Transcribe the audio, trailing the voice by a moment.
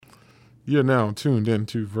You're now tuned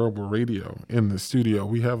into Verbal Radio. In the studio,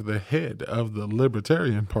 we have the head of the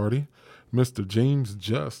Libertarian Party, Mr. James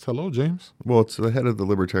Just. Hello, James. Well, it's the head of the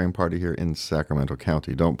Libertarian Party here in Sacramento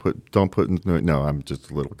County. Don't put. No, I'm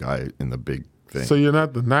just a little guy in the big thing. So you're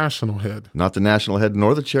not the national head. Not the national head,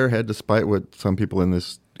 nor the chair head, despite what some people in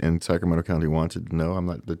Sacramento County wanted. No, I'm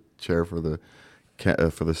not the chair for the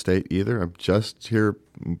state either. I'm just here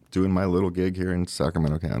doing my little gig here in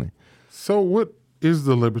Sacramento County. So what is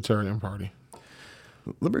the Libertarian Party?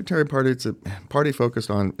 Libertarian Party, it's a party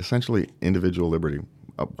focused on essentially individual liberty.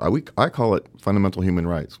 I call it fundamental human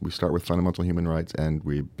rights. We start with fundamental human rights and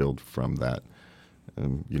we build from that.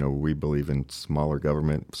 We believe in smaller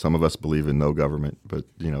government. Some of us believe in no government, but,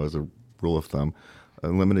 as a rule of thumb,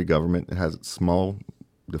 unlimited government, it has small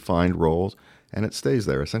defined roles and it stays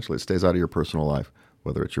there. Essentially, it stays out of your personal life,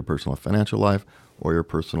 whether it's your personal financial life or your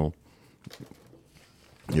personal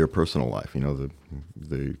life,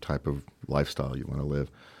 the type of lifestyle you want to live.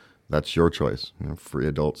 That's your choice. Free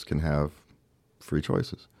adults can have free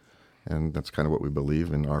choices. And that's kind of what we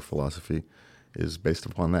believe, and our philosophy is based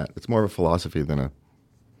upon that. It's more of a philosophy than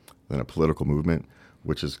a political movement,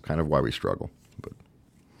 which is kind of why we struggle. But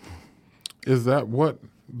is that what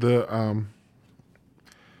the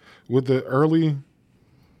with the early,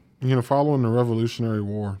 following the Revolutionary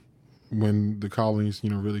War, when the colonies,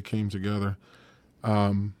 really came together,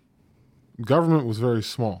 government was very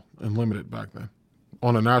small and limited back then.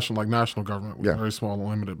 On a national government was very small and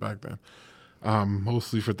limited back then.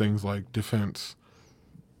 Mostly for things like defense,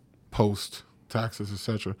 post, taxes,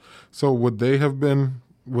 etc. So would they have been,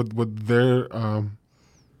 would their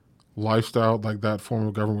lifestyle, like that form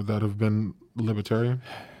of government, would that have been libertarian?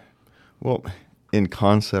 Well, in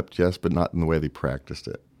concept, yes, but not in the way they practiced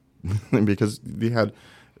it. Because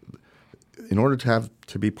in order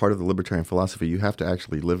to be part of the libertarian philosophy, you have to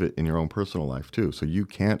actually live it in your own personal life too. So you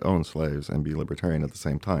can't own slaves and be libertarian at the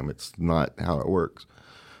same time. It's not how it works.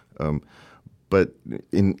 But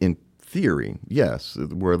in theory, yes,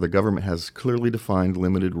 where the government has clearly defined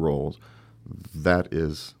limited roles, that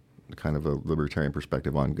is kind of a libertarian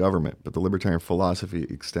perspective on government. But the libertarian philosophy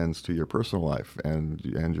extends to your personal life and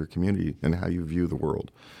your community and how you view the world.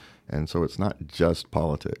 And so it's not just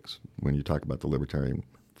politics when you talk about the libertarian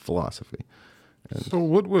philosophy. And so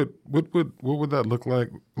what would that look like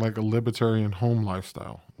a libertarian home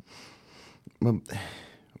lifestyle?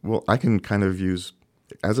 Well, I can kind of use,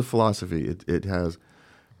 as a philosophy, it has,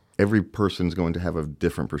 every person's going to have a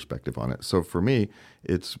different perspective on it. So for me,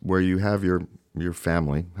 it's where you have your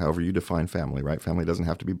family, however you define family, right? Family doesn't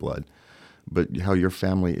have to be blood, but how your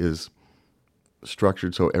family is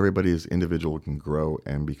structured so everybody as individual can grow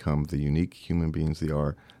and become the unique human beings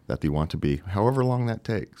that they want to be, however long that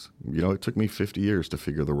takes. It took me 50 years to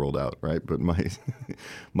figure the world out, right? But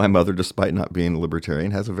my mother, despite not being a libertarian,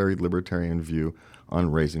 has a very libertarian view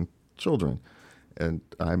on raising children. And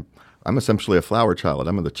I'm essentially a flower child.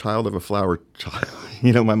 I'm the child of a flower child.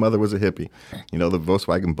 My mother was a hippie. The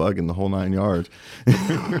Volkswagen Bug and the whole 9 yards.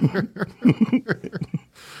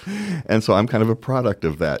 And so I'm kind of a product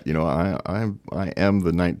of that. I am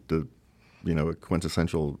the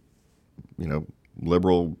quintessential,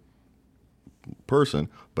 liberal person,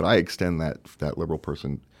 but I extend that liberal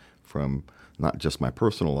person from not just my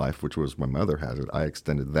personal life, which was my mother has it. I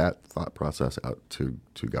extended that thought process out to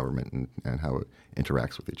government and how it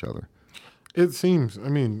interacts with each other. It seems,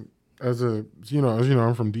 as you know,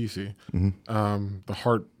 I'm from D.C.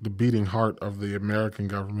 Mm-hmm. The beating heart of the American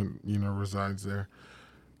government, resides there.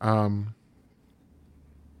 When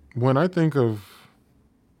I think of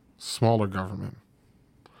smaller government,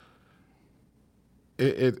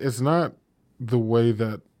 it's not the way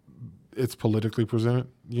that it's politically presented,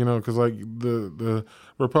 because like the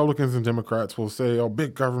Republicans and Democrats will say, oh,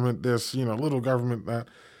 big government this, little government that.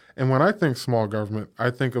 And when I think small government, I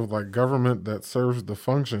think of like government that serves the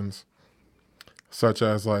functions such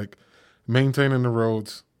as like maintaining the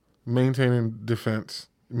roads, maintaining defense,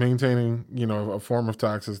 maintaining, a form of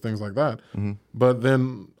taxes, things like that. Mm-hmm. But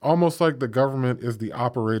then almost like the government is the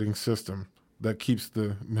operating system that keeps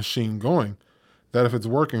the machine going, that if it's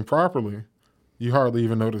working properly, you hardly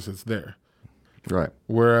even notice it's there. Right.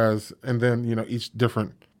 Whereas, and then, each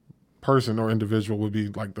different person or individual would be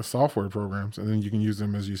like the software programs, and then you can use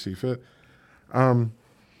them as you see fit. At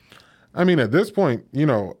this point,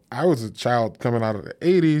 I was a child coming out of the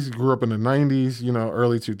 80s, grew up in the 90s,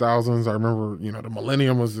 early 2000s. I remember, the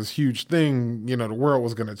millennium was this huge thing, the world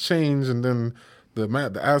was going to change, and then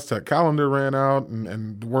the Aztec calendar ran out,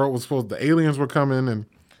 and the world was the aliens were coming, and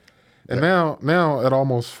now at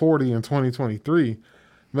almost 40 in 2023,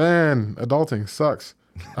 man, adulting sucks.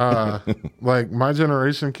 Like my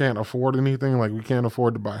generation can't afford anything. Like we can't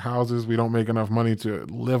afford to buy houses. We don't make enough money to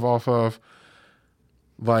live off of.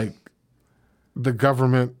 Like the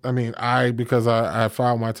government, I mean, because I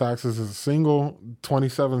filed my taxes as a single,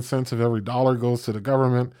 27 cents of every dollar goes to the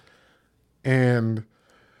government. And,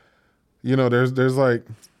 there's like,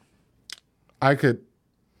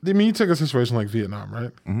 you take a situation like Vietnam,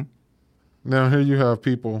 right? Mm-hmm. Now here you have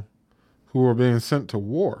people who are being sent to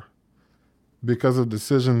war because of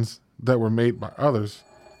decisions that were made by others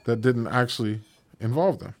that didn't actually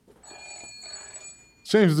involve them.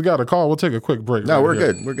 James has got a call. We'll take a quick break. No, we're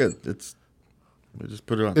good. We're good. We just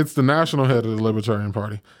put it on. It's the national head of the Libertarian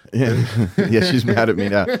Party. Yeah, yeah, she's mad at me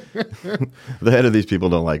now. The head of these people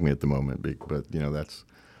don't like me at the moment, but that's,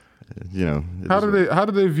 How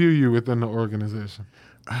do they view you within the organization?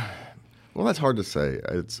 Well, that's hard to say.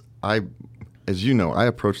 As you know, I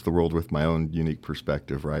approach the world with my own unique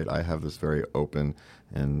perspective, right? I have this very open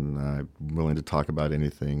and I'm willing to talk about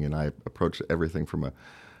anything, and I approach everything from a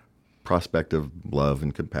prospect of love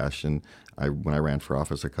and compassion. When I ran for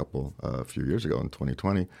office a few years ago in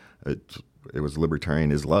 2020, it was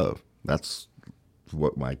Libertarian is love. That's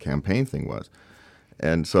what my campaign thing was.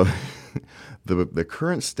 And so the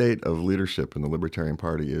current state of leadership in the Libertarian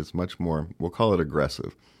Party is much more, we'll call it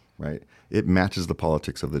aggressive, right? It matches the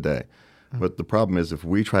politics of the day. Mm-hmm. But the problem is if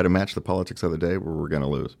we try to match the politics of the day, we're going to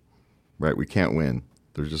lose, right? We can't win.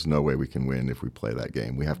 There's just no way we can win if we play that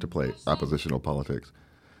game. We have to play oppositional politics.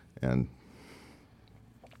 And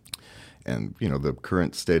the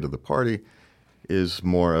current state of the party is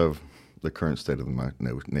more of the current state of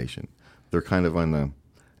the nation. They're kind of on the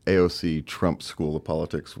AOC Trump school of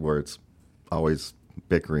politics where it's always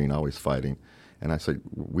bickering, always fighting. And I say,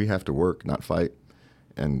 we have to work, not fight.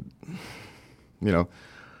 And,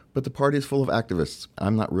 but the party is full of activists.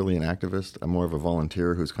 I'm not really an activist. I'm more of a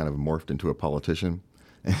volunteer who's kind of morphed into a politician.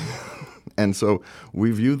 And so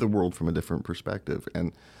we view the world from a different perspective.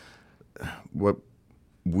 And what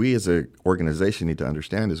we as an organization need to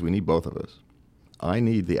understand is we need both of us. I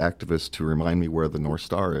need the activists to remind me where the North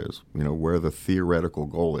Star is, where the theoretical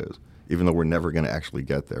goal is, even though we're never going to actually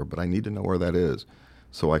get there. But I need to know where that is.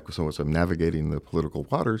 So as I'm navigating the political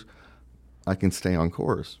waters, I can stay on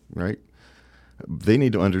course, right? They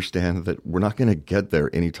need to understand that we're not going to get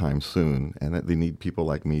there anytime soon, and that they need people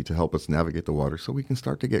like me to help us navigate the water so we can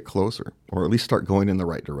start to get closer, or at least start going in the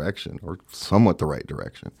right direction, or somewhat the right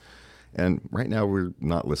direction. And right now we're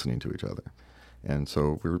not listening to each other. And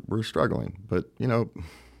so we're struggling. But,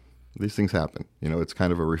 these things happen. It's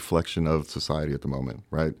kind of a reflection of society at the moment,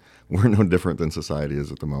 right? We're no different than society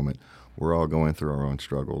is at the moment. We're all going through our own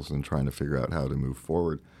struggles and trying to figure out how to move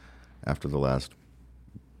forward after the last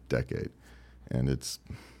decade. And it's,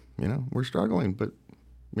 we're struggling, but,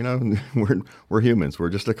 we're humans. We're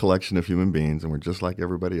just a collection of human beings, and we're just like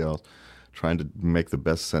everybody else, trying to make the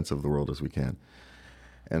best sense of the world as we can.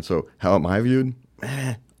 And so how am I viewed?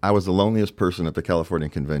 I was the loneliest person at the California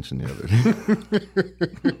convention the other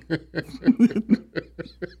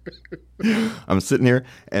day. I'm sitting here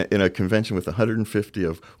in a convention with 150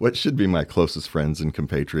 of what should be my closest friends and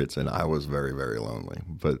compatriots, and I was very, very lonely.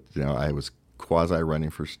 But, I was quasi-running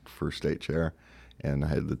for state chair, and I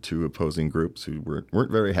had the two opposing groups who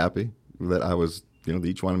weren't very happy that I was, they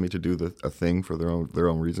each wanted me to do a thing for their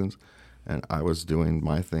own reasons, and I was doing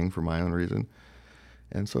my thing for my own reason.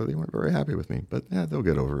 And so they weren't very happy with me, but they'll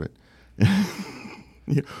get over it.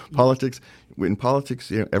 Politics, in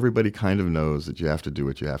politics, everybody kind of knows that you have to do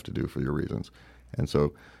what you have to do for your reasons. And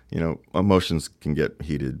so, emotions can get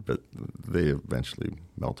heated, but they eventually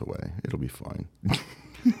melt away. It'll be fine.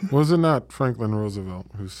 Was it not Franklin Roosevelt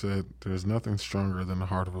who said, "There's nothing stronger than the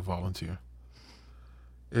heart of a volunteer"?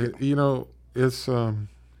 It's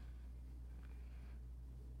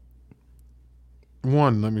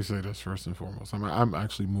one. Let me say this first and foremost. I'm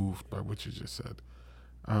actually moved by what you just said,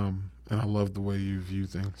 and I love the way you view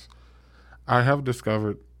things. I have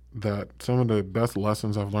discovered that some of the best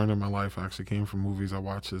lessons I've learned in my life actually came from movies I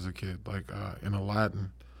watched as a kid, like in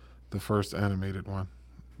Aladdin, the first animated one,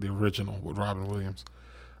 the original with Robin Williams.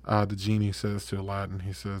 The genie says to Aladdin,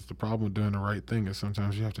 he says, the problem with doing the right thing is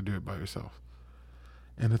sometimes you have to do it by yourself.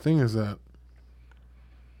 And the thing is that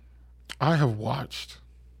I have watched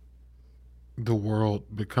the world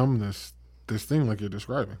become this thing like you're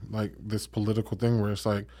describing, like this political thing where it's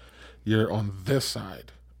like you're on this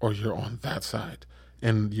side or you're on that side,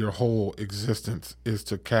 and your whole existence is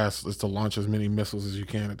to launch as many missiles as you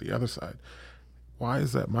can at the other side. Why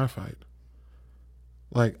is that my fight?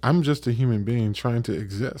 Like, I'm just a human being trying to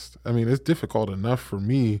exist. I mean, it's difficult enough for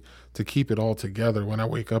me to keep it all together when I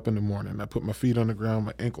wake up in the morning. I put my feet on the ground,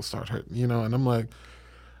 my ankles start hurting, and I'm like,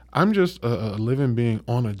 I'm just a living being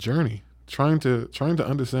on a journey, trying to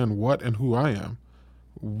understand what and who I am,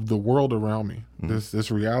 the world around me,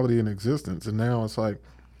 this reality in existence. And now it's like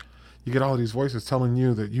you get all of these voices telling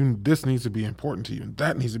you that this needs to be important to you and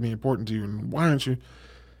that needs to be important to you, and why aren't you?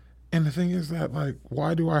 And the thing is that, like,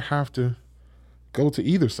 why do I have to go to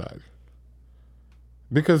either side?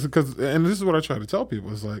 Because and this is what I try to tell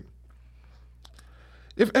people, is like,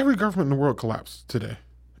 if every government in the world collapsed today,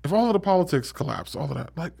 if all of the politics collapsed, all of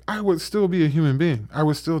that, like, I would still be a human being. I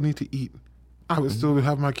would still need to eat. I would still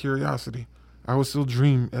have my curiosity. I would still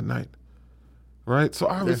dream at night. Right? So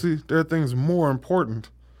obviously there are things more important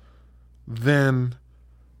than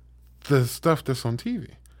the stuff that's on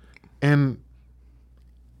TV. And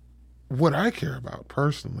what I care about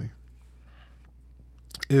personally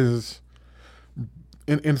is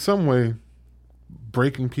in some way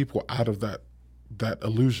breaking people out of that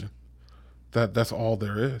illusion that that's all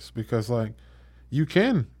there is. Because, like, you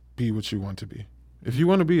can be what you want to be. If you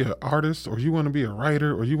want to be an artist, or you want to be a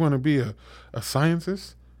writer, or you want to be a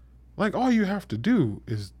scientist, like, all you have to do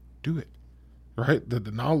is do it. Right? The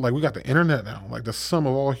knowledge, like, we got the internet now, like the sum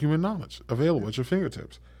of all human knowledge available at your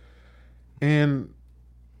fingertips. And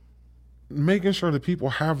making sure that people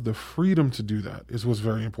have the freedom to do that is what's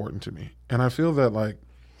very important to me. And I feel that, like,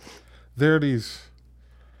 there are these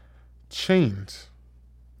chains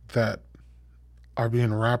that are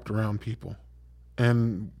being wrapped around people.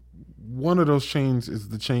 And one of those chains is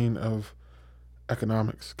the chain of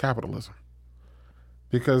economics, capitalism.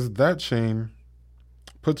 Because that chain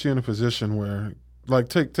puts you in a position where, like,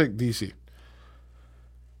 take DC.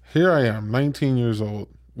 Here I am, 19 years old,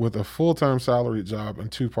 with a full-time salaried job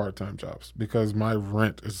and 2 part-time jobs, because my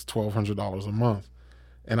rent is $1,200 a month.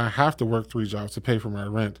 And I have to work 3 jobs to pay for my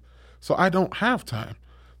rent. So I don't have time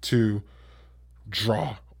to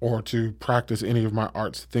draw or to practice any of my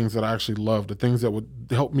arts, things that I actually love, the things that would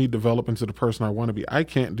help me develop into the person I want to be. I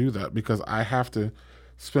can't do that because I have to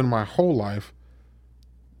spend my whole life,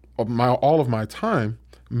 all of my time,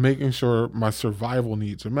 making sure my survival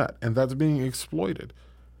needs are met. And that's being exploited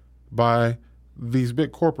by these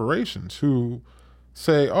big corporations who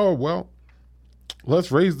say, oh, well,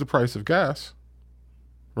 let's raise the price of gas,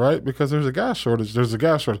 right? Because there's a gas shortage. So they say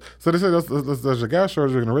there's a gas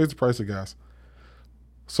shortage, we're going to raise the price of gas.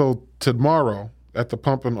 So tomorrow at the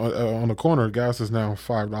pump on the corner, gas is now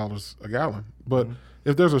 $5 a gallon. But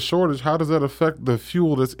if there's a shortage, how does that affect the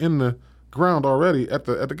fuel that's in the ground already at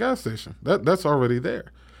the gas station? That's already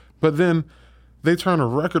there. But then they turn a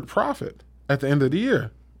record profit at the end of the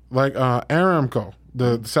year. Like Aramco,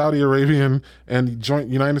 the Saudi Arabian and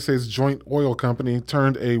United States joint oil company,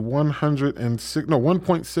 turned a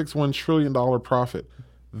 $1.61 trillion profit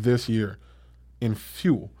this year in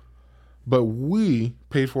fuel. But we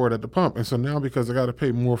paid for it at the pump. And so now, because I got to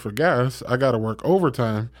pay more for gas, I got to work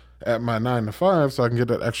overtime at my 9 to 5 so I can get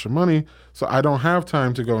that extra money. So I don't have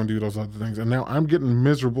time to go and do those other things. And now I'm getting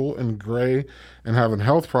miserable and gray and having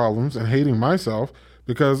health problems and hating myself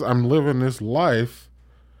because I'm living this life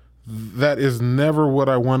that is never what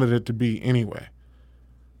I wanted it to be anyway.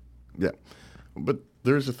 Yeah. But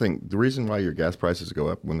there's the thing. The reason why your gas prices go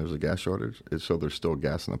up when there's a gas shortage is so there's still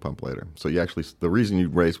gas in the pump later. So the reason you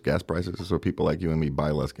raise gas prices is so people like you and me buy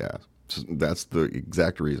less gas. So that's the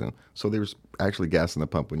exact reason. So there's actually gas in the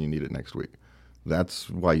pump when you need it next week. That's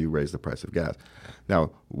why you raise the price of gas.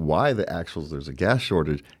 Now, why there's a gas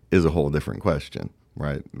shortage is a whole different question,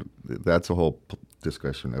 right? That's a whole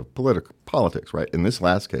discussion of politics, right? In this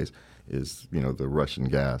last case is, the Russian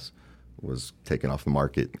gas was taken off the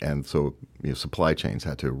market, and so supply chains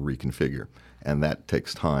had to reconfigure, and that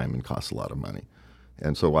takes time and costs a lot of money.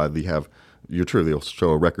 And so while they'll show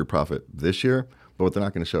a record profit this year, but what they're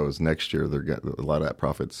not going to show is next year. A lot of that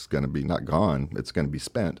profit's going to be not gone; it's going to be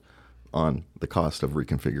spent on the cost of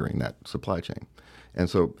reconfiguring that supply chain. And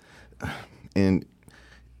so,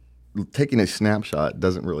 taking a snapshot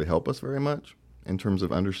doesn't really help us very much in terms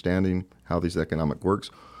of understanding how these economic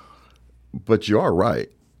works. But you are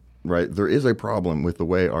right? There is a problem with the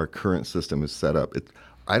way our current system is set up.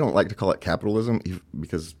 I don't like to call it capitalism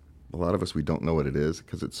because a lot of us, we don't know what it is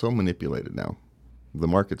because it's so manipulated now. The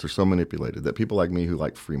markets are so manipulated that people like me who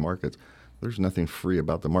like free markets, there's nothing free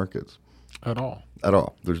about the markets. At all.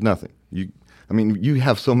 There's nothing. You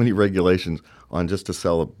have so many regulations on just to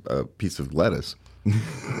sell a piece of lettuce.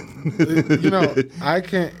 I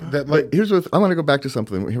can't. Here's what I want to go back to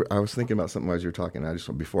something. I was thinking about something as you were talking.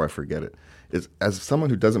 Before I forget it, is as someone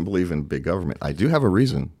who doesn't believe in big government, I do have a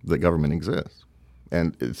reason that government exists,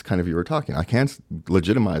 And it's kind of, you were talking, I can't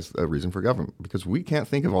legitimize a reason for government because we can't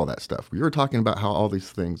think of all that stuff. You were talking about how all these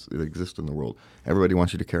things that exist in the world. Everybody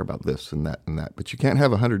wants you to care about this and that and that. But you can't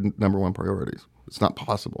have 100 number one priorities. It's not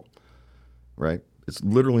possible, right? It's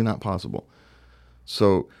literally not possible.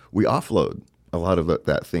 So we offload a lot of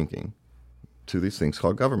that thinking to these things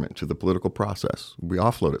called government, to the political process. We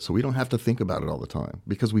offload it so we don't have to think about it all the time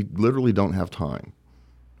because we literally don't have time,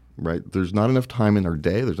 right? There's not enough time in our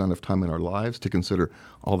day. There's not enough time in our lives to consider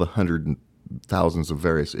all the hundreds and thousands of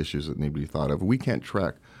various issues that need to be thought of. We can't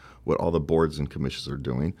track what all the boards and commissions are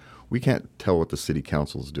doing. We can't tell what the city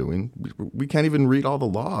council is doing. We can't even read all the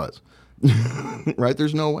laws, right?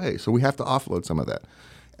 There's no way. So we have to offload some of that.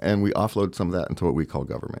 And we offload some of that into what we call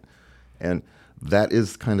government. And that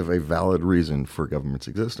is kind of a valid reason for government's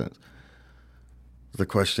existence. The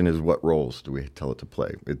question is, what roles do we tell it to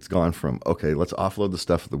play? It's gone from, okay, let's offload the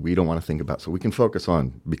stuff that we don't want to think about so we can focus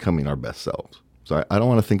on becoming our best selves. So I don't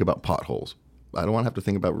want to think about potholes. I don't want to have to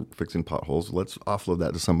think about fixing potholes. Let's offload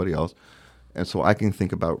that to somebody else. And so I can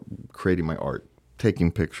think about creating my art,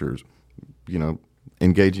 taking pictures,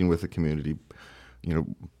 engaging with the community,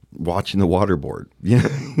 watching the water board,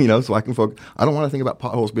 so I can focus. I don't want to think about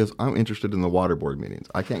potholes because I'm interested in the water board meetings.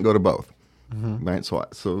 I can't go to both, right?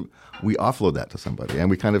 So we offload that to somebody, and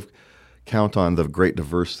we kind of count on the great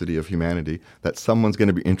diversity of humanity that someone's going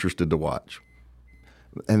to be interested to watch.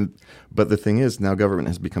 But the thing is, now government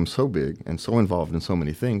has become so big and so involved in so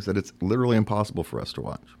many things that it's literally impossible for us to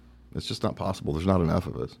watch. It's just not possible. There's not enough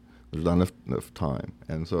of us. There's not enough time,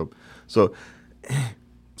 and so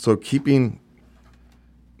keeping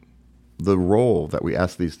the role that we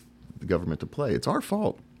ask the government to play, it's our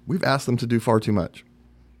fault. We've asked them to do far too much.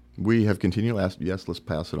 We have continually asked, yes, let's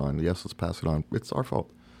pass it on. Yes, let's pass it on. It's our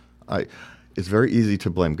fault. It's very easy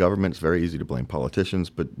to blame government. It's very easy to blame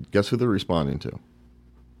politicians. But guess who they're responding to?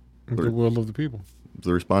 The will of the people.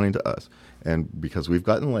 They're responding to us. And because we've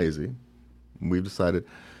gotten lazy, we've decided,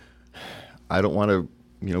 I don't want to,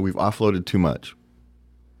 we've offloaded too much.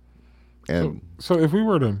 And so if we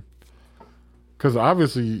were to, because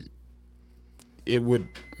obviously it would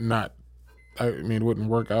not, it wouldn't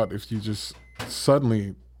work out if you just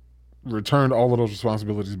suddenly returned all of those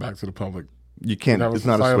responsibilities back to the public. You can't, it's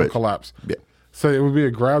not a switch. Collapse. Yeah. So it would be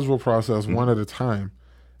a gradual process, one at a time,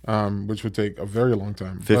 which would take a very long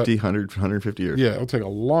time. 50, 100, 150 years. Yeah, it would take a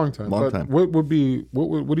long time. What do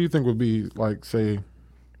you think would be, like, say,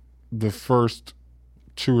 the first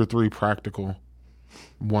 2 or 3 practical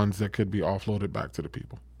ones that could be offloaded back to the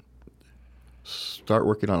people? Start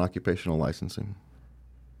working on occupational licensing.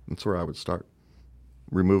 That's where I would start.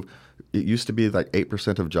 It used to be like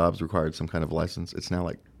 8% of jobs required some kind of license. It's now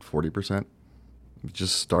like 40%.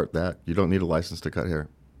 Just start that. You don't need a license to cut hair.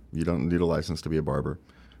 You don't need a license to be a barber.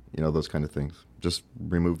 Those kind of things. Just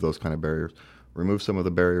remove those kind of barriers. Remove some of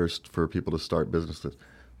the barriers for people to start businesses.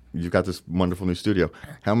 You've got this wonderful new studio.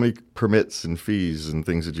 How many permits and fees and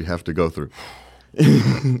things did you have to go through?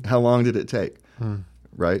 How long did it take?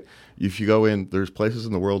 Right? If you go in, there's places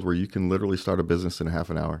in the world where you can literally start a business in half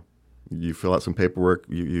an hour. You fill out some paperwork,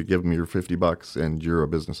 you give them your $50, and you're a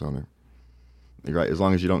business owner. Right? As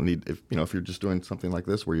long as you don't need, if you're just doing something like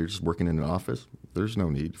this where you're just working in an office, there's no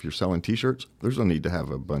need. If you're selling T-shirts, there's no need to have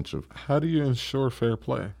a bunch of. How do you ensure fair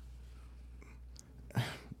play?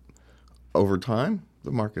 Over time,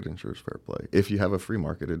 the market ensures fair play. If you have a free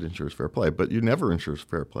market, it ensures fair play. But you never ensures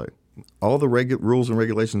fair play. All the rules and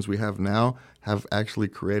regulations we have now have actually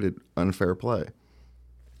created unfair play.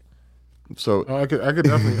 So I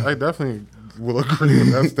definitely will agree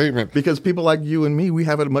with that statement. Because people like you and me, we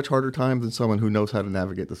have a much harder time than someone who knows how to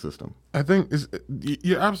navigate the system. I think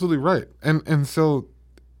you're absolutely right, and so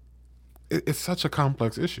it's such a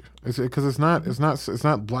complex issue. Because it's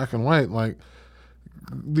not black and white. Like,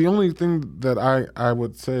 the only thing that I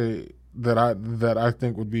would say that I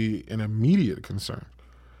think would be an immediate concern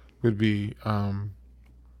would be, so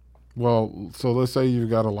let's say you've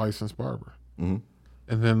got a licensed barber. Mm-hmm.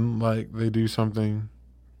 And then, like, they do something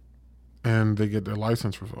and they get their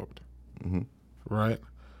license revoked, right?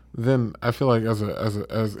 Then I feel like as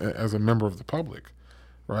a member of the public,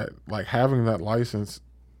 right, like, having that license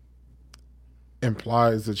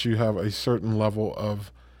implies that you have a certain level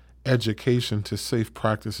of education to safe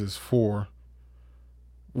practices for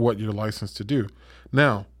what you're licensed to do.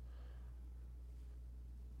 Now,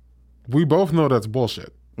 we both know that's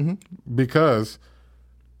bullshit, because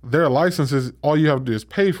their licenses, all you have to do is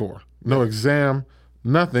pay for. No exam,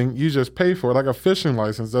 nothing. You just pay for it. Like a fishing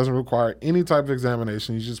license doesn't require any type of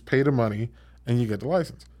examination. You just pay the money and you get the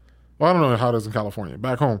license. Well, I don't know how it is in California.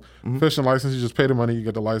 Back home, fishing license, you just pay the money, you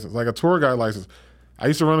get the license. Like a tour guide license. I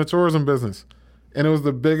used to run a tourism business. And it was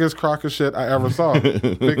the biggest crock of shit I ever saw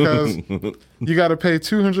because you got to pay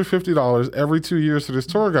 $250 every 2 years for this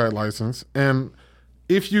tour guide license. And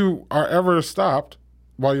if you are ever stopped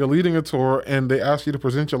while you're leading a tour and they ask you to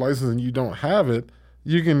present your license and you don't have it,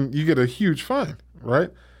 you get a huge fine, right?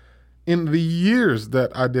 In the years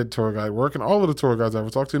that I did tour guide work and all of the tour guides I ever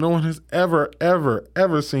talked to, no one has ever, ever,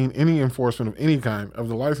 ever seen any enforcement of any kind of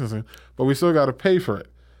the licensing, but we still got to pay for it.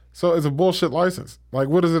 So it's a bullshit license. Like,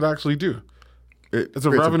 what does it actually do? It's a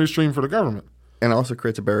revenue stream for the government. And also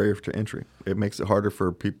creates a barrier to entry. It makes it harder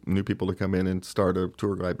for new people to come in and start a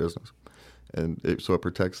tour guide business. And so it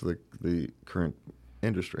protects the current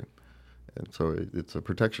industry. And so it's a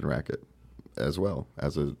protection racket as well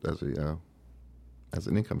as an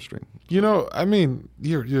income stream. You know, I mean,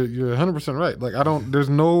 you're 100% right. Like, there's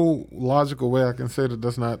no logical way I can say that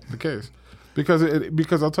that's not the case.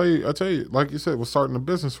 Because I'll tell you, like you said, with starting a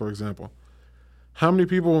business, for example. How many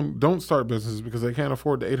people don't start businesses because they can't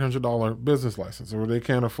afford the $800 business license, or they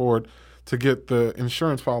can't afford to get the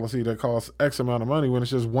insurance policy that costs X amount of money when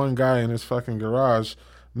it's just one guy in his fucking garage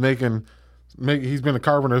he's been a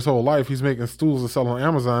carpenter his whole life. He's making stools to sell on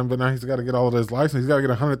Amazon, but now he's got to get all of his license. He's got to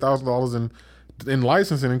get $100,000 in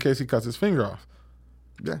licensing in case he cuts his finger off.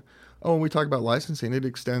 Yeah. Oh, when we talk about licensing, it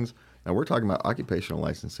extends. Now we're talking about occupational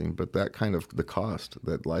licensing, but that kind of the cost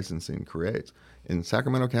that licensing creates in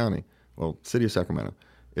Sacramento County. Well, city of Sacramento,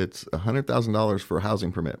 it's $100,000 for a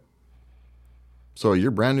housing permit. So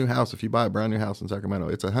your brand new house, if you buy a brand new house in Sacramento,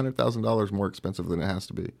 it's $100,000 more expensive than it has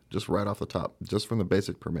to be, just right off the top, just from the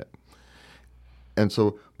basic permit. And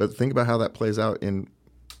so, but think about how that plays out in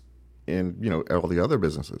all the other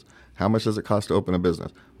businesses. How much does it cost to open a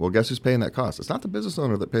business? Well, guess who's paying that cost? It's not the business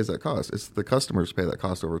owner that pays that cost. It's the customers who pay that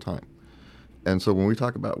cost over time. And so when we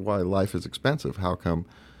talk about why life is expensive, how come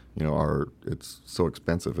it's so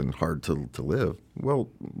expensive and hard to live? Well,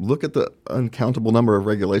 look at the uncountable number of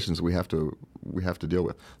regulations we have to deal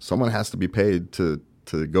with. Someone has to be paid to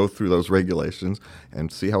go through those regulations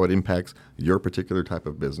and see how it impacts your particular type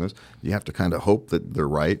of business. You have to kind of hope that they're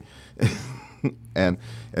right, and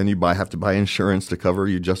you have to buy insurance to cover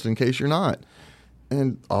you just in case you're not.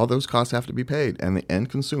 And all those costs have to be paid, and the end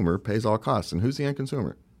consumer pays all costs. And who's the end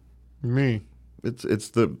consumer? Me. It's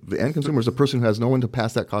the end consumer is the person who has no one to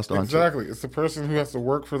pass that cost on to. Exactly. It's the person who has to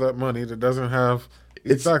work for that money that doesn't have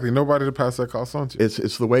nobody to pass that cost on to.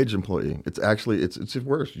 It's the wage employee. It's actually it's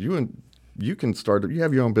worse. You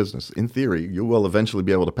have your own business. In theory, you will eventually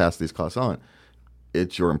be able to pass these costs on.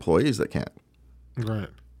 It's your employees that can't. Right.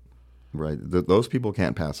 Those people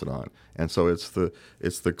can't pass it on. And so it's the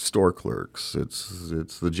store clerks,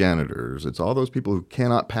 it's the janitors, it's all those people who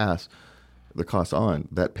cannot pass the cost on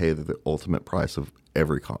that pay the ultimate price of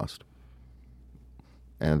every cost.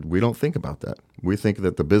 And we don't think about that. We think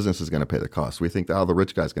that the business is going to pay the cost. We think that the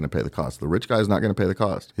rich guy's going to pay the cost. The rich guy's not going to pay the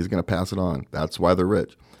cost. He's going to pass it on. That's why they're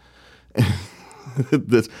rich.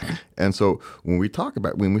 And so when we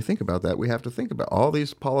think about that, we have to think about all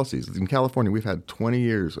these policies. In California, we've had 20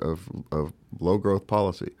 years of low growth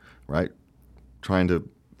policy, right? Trying to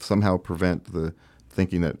somehow prevent the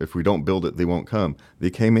thinking that if we don't build it, they won't come. They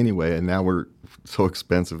came anyway, and now we're so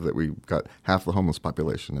expensive that we've got half the homeless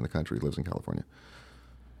population in the country lives in California.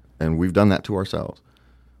 And we've done that to ourselves.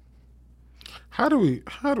 How do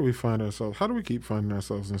we find ourselves? How do we keep finding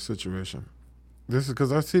ourselves in a situation? This is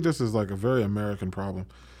because I see this as like a very American problem,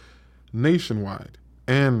 nationwide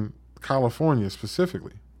and California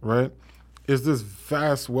specifically, right? Is this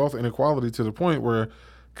vast wealth inequality to the point where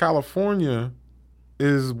California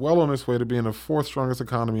is well on its way to being the fourth strongest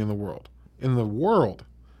economy in the world,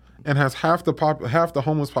 and has half the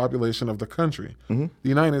homeless population of the country. Mm-hmm. The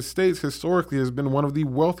United States historically has been one of the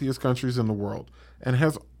wealthiest countries in the world and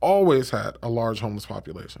has always had a large homeless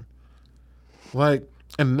population.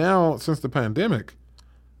 And now, since the pandemic,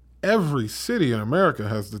 every city in America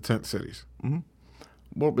has the tent cities. Mm-hmm.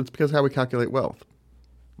 Well, it's because how we calculate wealth.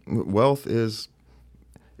 Wealth is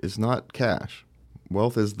not cash.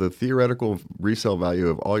 Wealth is the theoretical resale value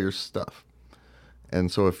of all your stuff. And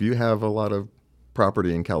so if you have a lot of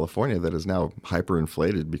property in California that is now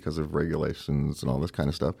hyperinflated because of regulations and all this kind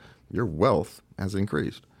of stuff, your wealth has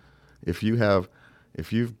increased. If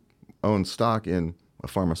you've owned stock in a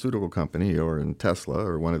pharmaceutical company or in Tesla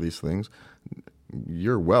or one of these things,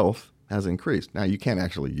 your wealth has increased. Now, you can't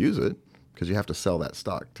actually use it because you have to sell that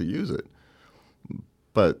stock to use it.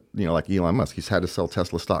 But, like Elon Musk, he's had to sell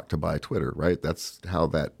Tesla stock to buy Twitter, right? That's how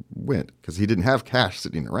that went because he didn't have cash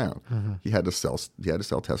sitting around. Mm-hmm. He had to sell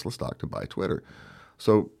Tesla stock to buy Twitter.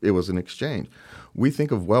 So it was an exchange. We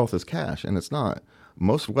think of wealth as cash, and it's not.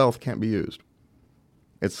 Most wealth can't be used.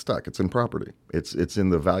 It's stuck. It's in property. It's in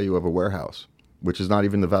the value of a warehouse. which is not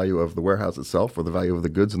even the value of the warehouse itself or the value of the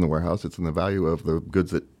goods in the warehouse. It's in the value of the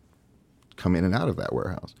goods that come in and out of that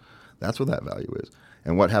warehouse. That's what that value is.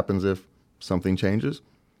 And what happens if something changes,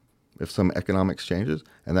 if some economics changes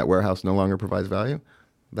and that warehouse no longer provides value?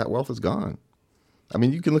 That wealth is gone. I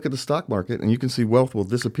mean, you can look at the stock market and you can see wealth will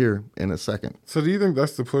disappear in a second. So do you think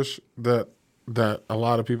that's the push that a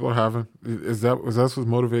lot of people are having? Is that what's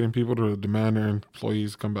motivating people to demand their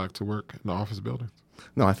employees come back to work in the office buildings?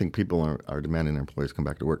 No, I think people are demanding their employees come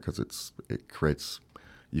back to work because it creates,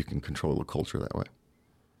 you can control the culture that way.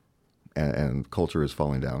 And culture is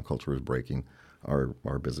falling down. Culture is breaking.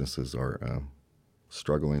 Our businesses are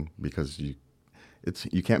struggling because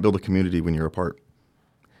you can't build a community when you're apart.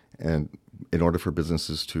 And in order for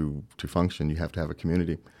businesses to function, you have to have a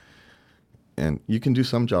community. And you can do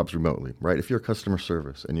some jobs remotely, right? If you're customer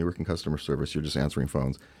service and you work in customer service, you're just answering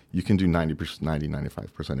phones, you can do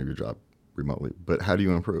 95% of your job remotely. But how do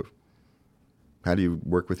you improve? How do you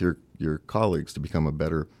work with your colleagues to become a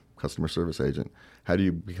better customer service agent? How do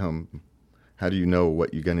you know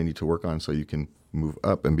what you're going to need to work on so you can move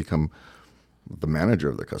up and become the manager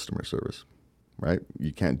of the customer service, right?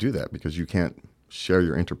 You can't do that because you can't share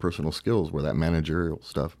your interpersonal skills where that managerial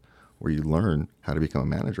stuff, where you learn how to become a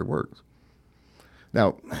manager works.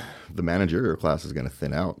 Now, the managerial class is going to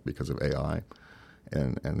thin out because of AI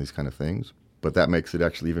and these kind of things, but that makes it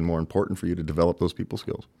actually even more important for you to develop those people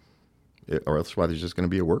skills, or else why there's just going to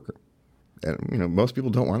be a worker. And, most people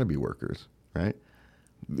don't want to be workers, right?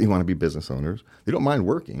 They want to be business owners. They don't mind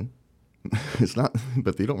working.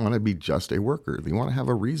 But they don't want to be just a worker. They want to have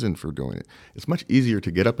a reason for doing it. It's much easier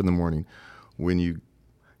to get up in the morning when you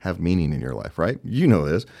have meaning in your life, right? You know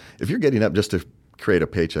this. If you're getting up just to create a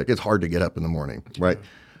paycheck, it's hard to get up in the morning, right?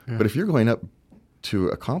 Yeah. But if you're going up to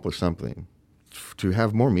accomplish something, to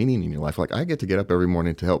have more meaning in your life, like I get to get up every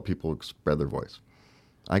morning to help people spread their voice.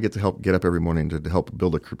 I get to get up every morning to help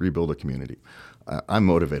rebuild a community. I'm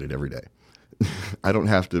motivated every day. I don't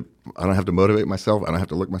have to motivate myself. I don't have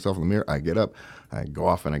to look myself in the mirror. I get up, I go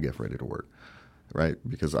off, and I get ready to work, right?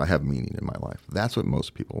 Because I have meaning in my life. That's what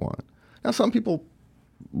most people want. Now, some people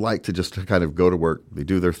like to just kind of go to work, they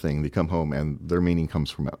do their thing, they come home, and their meaning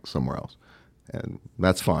comes from somewhere else. And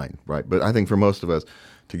that's fine, right? But I think for most of us,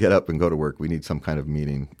 to get up and go to work, we need some kind of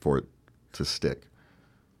meaning for it to stick.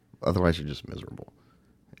 Otherwise, you're just miserable.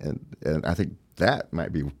 And I think that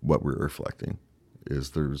might be what we're reflecting,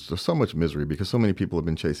 is there's so much misery because so many people have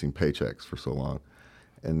been chasing paychecks for so long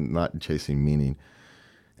and not chasing meaning.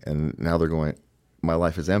 And now they're going, my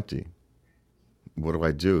life is empty. What do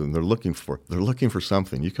I do? And they're looking for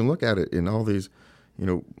something. You can look at it in all these,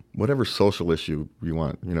 whatever social issue you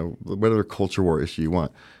want, whatever culture war issue you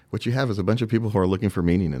want. What you have is a bunch of people who are looking for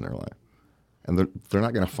meaning in their life. And they're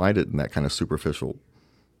not going to find it in that kind of superficial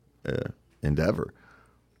endeavor.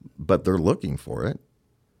 But they're looking for it.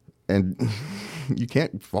 And you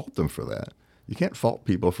can't fault them for that. You can't fault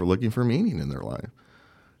people for looking for meaning in their life.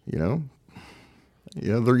 They're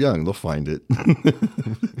young. They'll find it.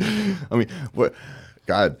 I mean,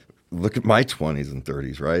 God, look at my 20s and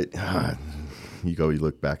 30s, right? You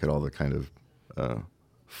look back at all the kind of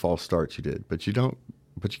false starts you did, but you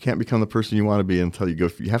can't become the person you want to be until you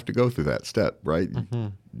have to go through that step, right? Mm-hmm.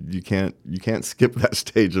 You can't skip that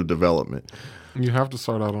stage of development. You have to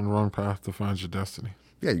start out on the wrong path to find your destiny.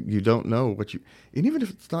 Yeah, you don't know and even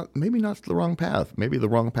if it's not, maybe not the wrong path. Maybe the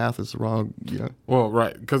wrong path is the wrong, Well,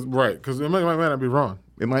 right, because it might not be wrong.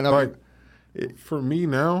 It might not for me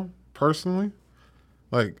now, personally,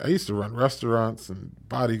 I used to run restaurants and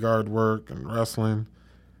bodyguard work and wrestling,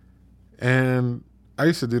 and I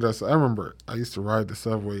used to do that. So I remember I used to ride the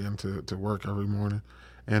subway into work every morning,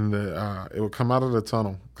 and it would come out of the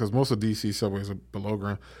tunnel because most of DC subways are below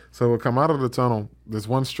ground. So it would come out of the tunnel. There's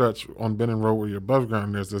one stretch on Benning Road where you're above ground.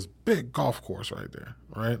 And there's this big golf course right there,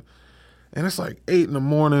 right? And it's 8 in the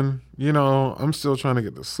morning. I'm still trying to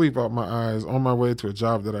get the sleep out my eyes on my way to a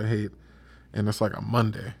job that I hate, and it's a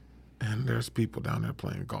Monday, and there's people down there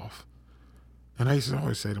playing golf. And I used to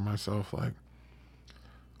always say to myself,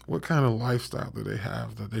 what kind of lifestyle do they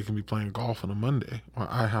have that they can be playing golf on a Monday while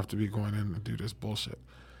I have to be going in and do this bullshit?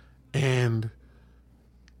 And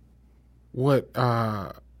what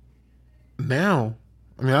now, I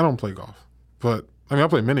don't play golf, but I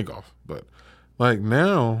play mini golf, but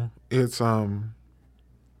now it's I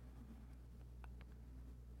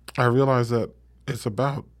realize that it's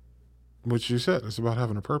about what you said. It's about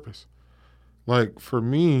having a purpose. For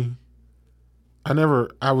me,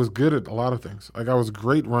 I was good at a lot of things. I was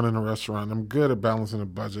great running a restaurant. I'm good at balancing a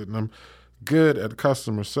budget, and I'm good at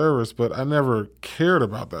customer service, but I never cared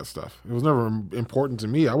about that stuff. It was never important to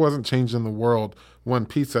me. I wasn't changing the world one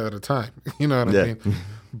pizza at a time. You know what I mean?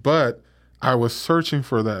 But I was searching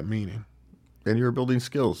for that meaning. And you're building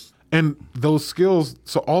skills. And those skills,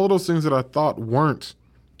 so all of those things that I thought weren't,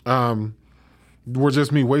 were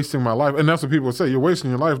just me wasting my life. And that's what people would say, you're wasting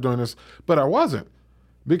your life doing this. But I wasn't.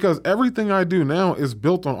 Because everything I do now is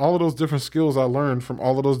built on all of those different skills I learned from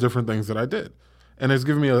all of those different things that I did. And it's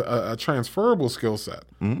given me a transferable skill set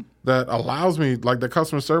that allows me, like the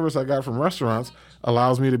customer service I got from restaurants,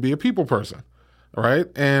 allows me to be a people person, right?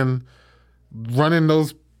 And running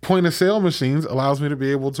those point of sale machines allows me to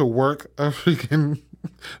be able to work a freaking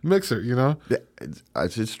mixer, you know? Yeah,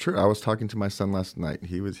 it's true. I was talking to my son last night.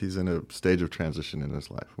 He's in a stage of transition in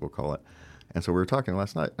his life, we'll call it. And so we were talking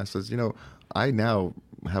last night. I says, I now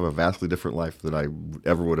have a vastly different life than I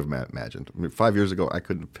ever would have imagined. I mean, 5 years ago, I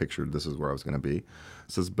couldn't have pictured this is where I was going to be. He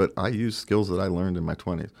says, but I use skills that I learned in my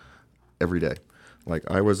 20s every day. Like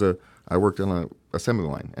I worked on an assembly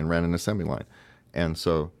line and ran an assembly line. And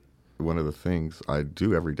so one of the things I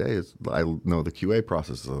do every day is I know the QA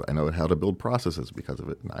processes. I know how to build processes because of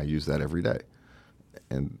it. And I use that every day.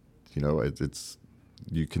 And, it's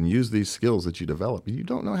you can use these skills that you develop. You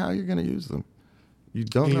don't know how you're going to use them. You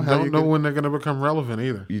don't know when they're going to become relevant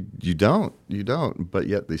either. You don't. But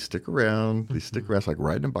yet they stick around. They stick around. It's like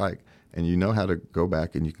riding a bike, and you know how to go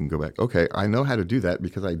back, and you can go back. Okay, I know how to do that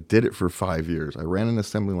because I did it for 5 years. I ran an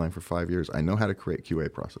assembly line for 5 years. I know how to create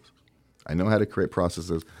QA processes. I know how to create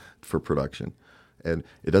processes for production. And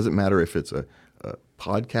it doesn't matter if it's a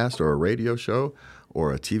podcast or a radio show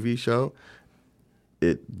or a TV show.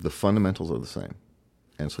 The fundamentals are the same.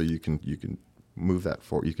 And so you can move that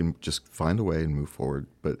forward. You can just find a way and move forward.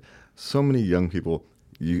 But so many young people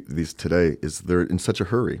they're in such a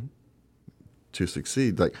hurry to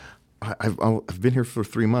succeed. Like I've been here for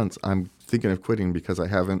 3 months. I'm thinking of quitting because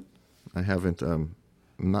I'm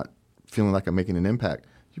not feeling like I'm making an impact.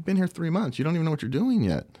 You've been here 3 months. You don't even know what you're doing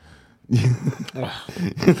yet.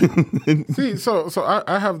 See, so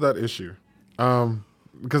I have that issue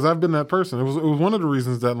because I've been that person. It was one of the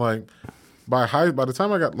reasons that like by the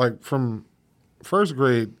time I got like from first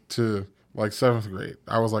grade to like seventh grade,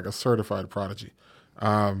 I was like a certified prodigy.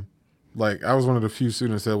 Like I was one of the few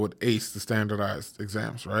students that would ace the standardized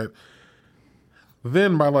exams, right?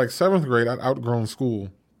 Then by like seventh grade, I'd outgrown school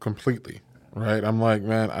completely, right? I'm like,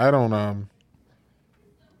 man, I don't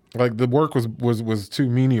like the work was too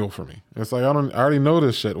menial for me. It's like I already know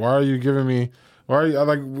this shit. Why are you giving me?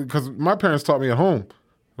 Because my parents taught me at home,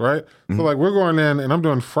 right? Mm-hmm. So like we're going in and I'm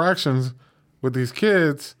doing fractions with these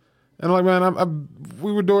kids, and like man,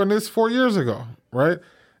 we were doing this 4 years ago, right?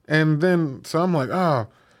 And then so I'm like, I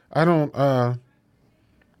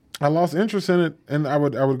lost interest in it, and I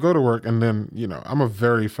would go to work, and then I'm a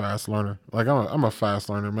very fast learner. Like I'm a fast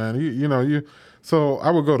learner, man. So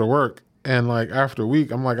I would go to work, and like after a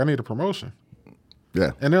week, I'm like, I need a promotion.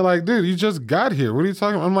 Yeah. And they're like, dude, you just got here. What are you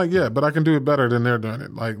talking about? I'm like, yeah, but I can do it better than they're doing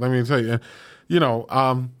it. Like, let me tell you,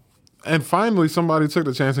 and finally somebody took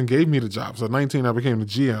the chance and gave me the job. So at 19, I became the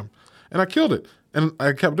GM, and I killed it, and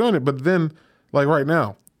I kept doing it. But then, like right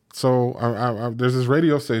now, so there's this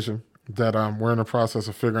radio station that we're in the process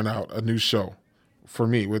of figuring out a new show for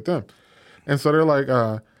me with them. And so they're like,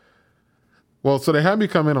 so they had me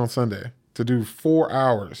come in on Sunday to do 4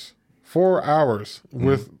 hours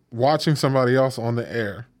with watching somebody else on the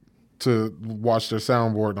air to watch their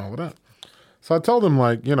soundboard and all of that. So I told them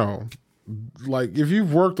like if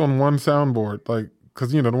you've worked on one soundboard, like,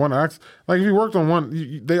 because the one acts like if you worked on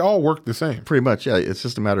one, they all work the same. Pretty much, yeah. It's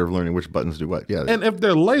just a matter of learning which buttons do what. Yeah. And if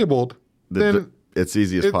they're labeled, then it's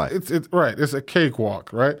easy as pie. It's right. It's a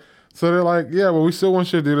cakewalk, right? So they're like, yeah, well, we still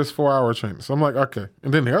want you to do this 4-hour training. So I'm like, okay.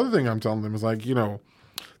 And then the other thing I'm telling them is like, because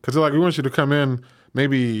they're like, we want you to come in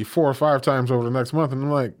maybe 4 or 5 times over the next month. And I'm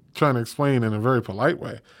like trying to explain in a very polite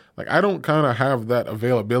way. Like I don't kind of have that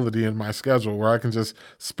availability in my schedule where I can just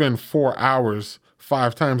spend 4 hours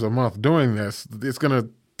 5 times a month doing this. It's going to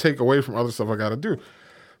take away from other stuff I got to do.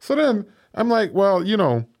 So then I'm like, well,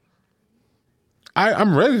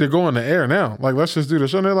 I'm ready to go on the air now. Like, let's just do the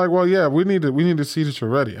show. And they're like, well, yeah, we need to see that you're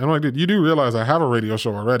ready. And I'm like, dude, you do realize I have a radio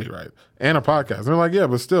show already, right? And a podcast. And they're like, yeah,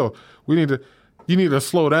 but still, you need to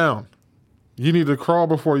slow down. You need to crawl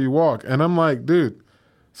before you walk. And I'm like, dude,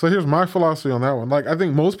 so here's my philosophy on that one. Like, I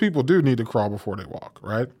think most people do need to crawl before they walk,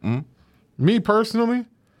 right? Mm-hmm. Me personally,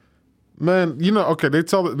 man, okay, they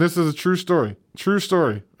tell this is a true story. True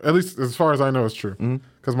story. At least as far as I know, it's true.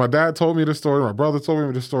 Because my dad told me this story, my brother told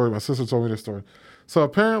me this story, my sister told me this story. So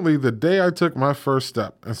apparently the day I took my first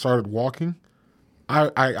step and started walking,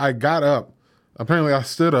 I got up. Apparently I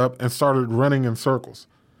stood up and started running in circles.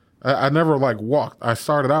 I never walked. I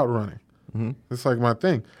started out running. Mm-hmm. It's like my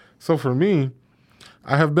thing. So for me,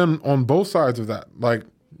 I have been on both sides of that. Like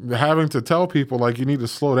having to tell people like you need to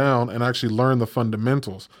slow down and actually learn the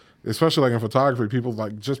fundamentals, especially like in photography. People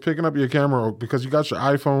like just picking up your camera or because you got your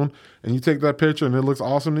iPhone and you take that picture and it looks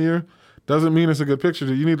awesome to you doesn't mean it's a good picture.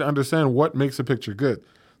 You need to understand what makes a picture good.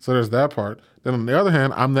 So there's that part. Then on the other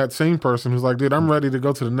hand, I'm that same person who's like, dude, I'm ready to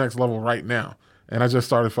go to the next level right now. And I just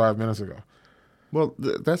started 5 minutes ago. Well,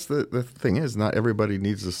 that's the thing is, not everybody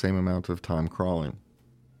needs the same amount of time crawling,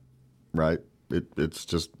 right? It's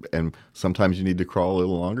just, and sometimes you need to crawl a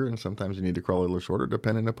little longer and sometimes you need to crawl a little shorter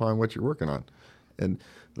depending upon what you're working on. And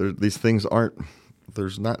these things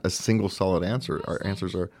there's not a single solid answer. Our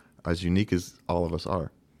answers are as unique as all of us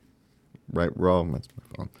are, right? That's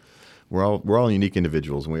my phone. We're all unique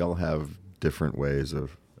individuals and we all have different ways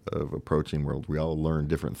of approaching world. We all learn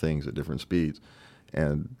different things at different speeds.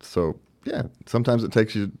 And so, yeah, sometimes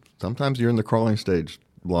you're in the crawling stage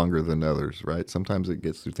longer than others, right? Sometimes it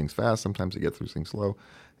gets through things fast, sometimes it gets through things slow.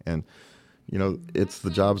 And, it's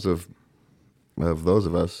the jobs of those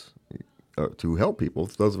of us to help people.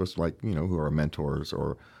 It's those of us who are mentors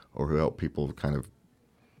or who help people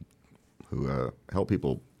help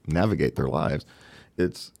people navigate their lives.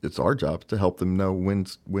 It's our job to help them know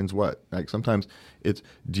when's what. Like sometimes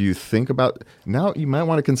do you think about, now you might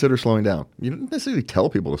want to consider slowing down. You don't necessarily tell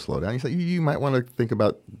people to slow down. You say, you might want to think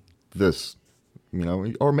about this,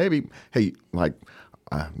 or maybe, hey, like,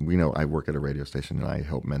 we know I work at a radio station and I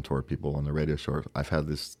help mentor people on the radio show. I've had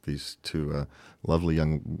these two lovely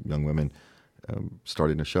young women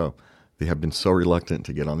starting a show. They have been so reluctant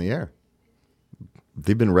to get on the air.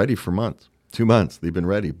 They've been ready for months. 2 months, they've been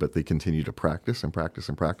ready, but they continue to practice and practice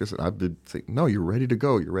and practice. And I've been saying, no, you're ready to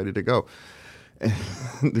go. You're ready to go. And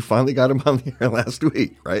they finally got him on the air last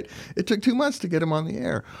week, right? It took 2 months to get him on the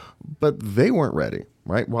air, but they weren't ready,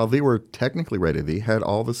 right? While they were technically ready, they had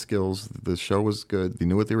all the skills. The show was good. They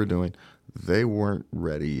knew what they were doing. They weren't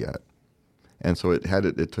ready yet. And so it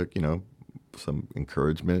took, some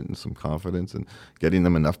encouragement and some confidence and getting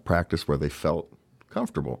them enough practice where they felt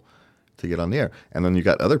comfortable to get on the air. And then you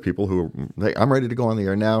got other people who are, hey, I'm ready to go on the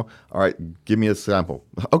air now. All right, give me a sample.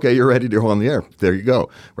 Okay, you're ready to go on the air. There you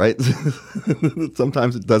go, right?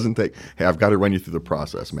 Sometimes it doesn't take, hey, I've got to run you through the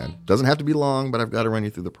process, man. Doesn't have to be long, but I've got to run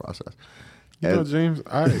you through the process. James,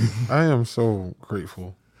 I am so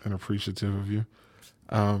grateful and appreciative of you.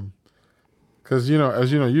 Because,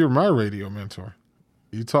 as you know, you're my radio mentor.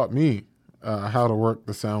 You taught me how to work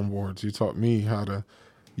the soundboards. You taught me how to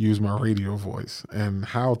use my radio voice and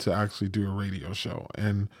how to actually do a radio show.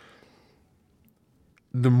 And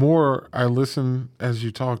the more I listen as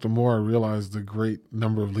you talk, the more I realize the great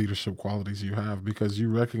number of leadership qualities you have, because you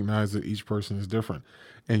recognize that each person is different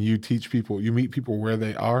and you meet people where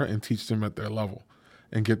they are and teach them at their level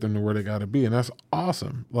and get them to where they got to be. And that's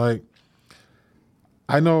awesome. Like,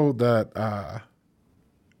 I know that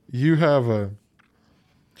you have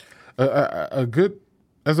a good,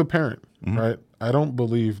 as a parent, mm-hmm. right? I don't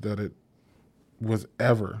believe that it was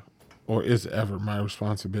ever or is ever my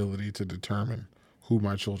responsibility to determine who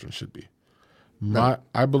my children should be.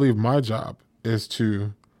 I believe my job is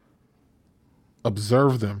to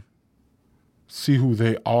observe them, see who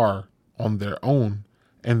they are on their own,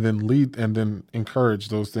 and then lead and then encourage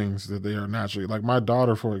those things that they are naturally. Like my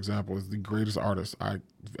daughter, for example, is the greatest artist I've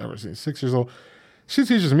ever seen. 6 years old. She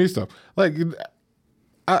teaches me stuff. Like, here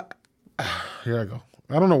I go.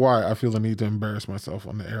 I don't know why I feel the need to embarrass myself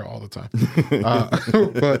on the air all the time.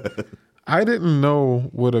 But I didn't know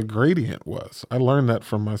what a gradient was. I learned that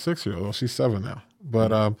from my 6-year-old. Well, she's 7 now.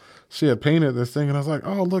 But she had painted this thing, and I was like,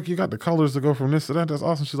 oh, look, you got the colors to go from this to that. That's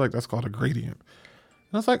awesome. She's like, that's called a gradient.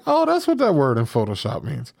 And I was like, oh, that's what that word in Photoshop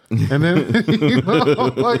means. And then,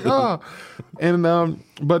 like, oh. And,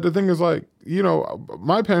 but the thing is, like,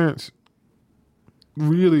 my parents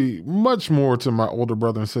really much more to my older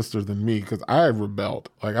brother and sister than me, because I rebelled.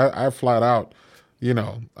 Like I flat out,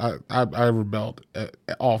 I rebelled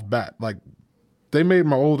off bat. Like they made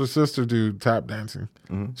my older sister do tap dancing.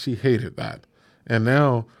 Mm-hmm. She hated that. And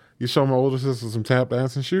now you show my older sister some tap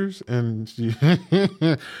dancing shoes, and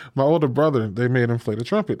my older brother, they made him play the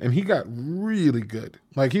trumpet, and he got really good.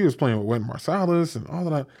 Like he was playing with Wynton Marsalis and all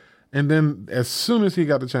of that. And then as soon as he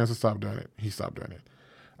got the chance to stop doing it, he stopped doing it.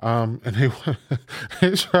 And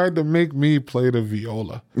they tried to make me play the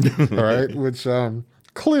viola, all right, which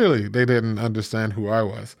clearly they didn't understand who I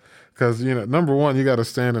was. Because, number one, you got to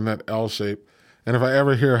stand in that L shape. And if I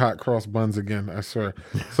ever hear hot cross buns again, I swear.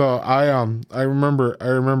 So I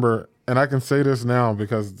remember, and I can say this now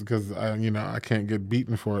because I can't get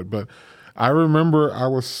beaten for it. But I remember I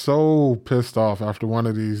was so pissed off after one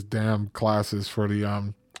of these damn classes for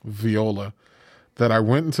the viola that I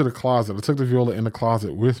went into the closet. I took the viola in the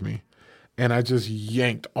closet with me, and I just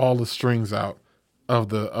yanked all the strings out of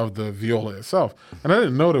the viola itself, and I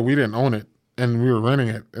didn't know that we didn't own it and we were renting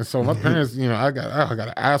it. And so my parents, I got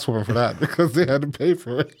an ass whooping for that because they had to pay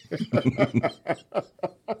for it.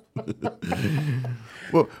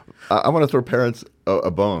 Well, I want to throw parents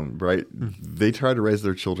a bone, right? They try to raise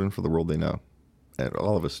their children for the world they know. And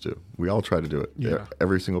all of us do. We all try to do it. Yeah.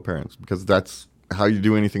 Every single parent, because that's how you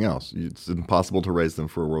do anything else. It's impossible to raise them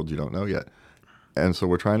for a world you don't know yet. And so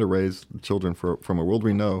we're trying to raise children from a world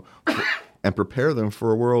we know and prepare them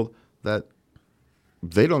for a world that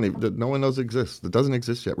that no one knows exists, that doesn't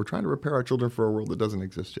exist yet. We're trying to prepare our children for a world that doesn't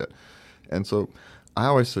exist yet. And so I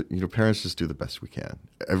always say, parents just do the best we can.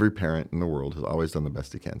 Every parent in the world has always done the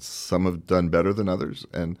best he can. Some have done better than others,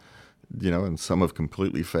 and some have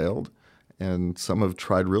completely failed, and some have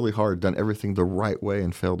tried really hard, done everything the right way,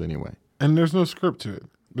 and failed anyway. And there's no script to it.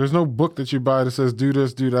 There's no book that you buy that says do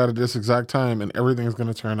this, do that at this exact time, and everything is going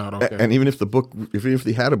to turn out okay. And even if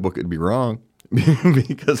they had a book, it'd be wrong.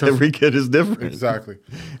 Because every kid is different. Exactly.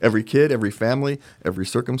 Every kid, every family, every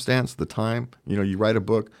circumstance, the time. You write a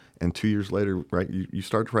book, and 2 years later, right, you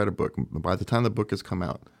start to write a book. By the time the book has come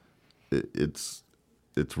out, it's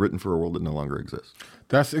written for a world that no longer exists.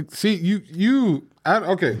 That's it. See,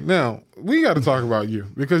 okay, now we got to talk about you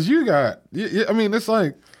because you got, I mean, it's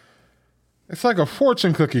like a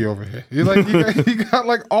fortune cookie over here. You got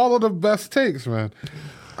like all of the best takes, man.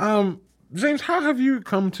 James, how have you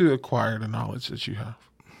come to acquire the knowledge that you have?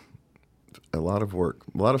 A lot of work,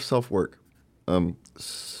 a lot of self-work. When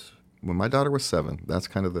my daughter was 7, that's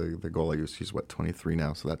kind of the goal I used. She's 23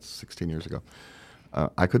 now, so that's 16 years ago.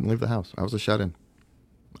 I couldn't leave the house. I was a shut-in.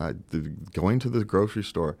 Going to the grocery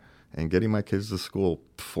store and getting my kids to school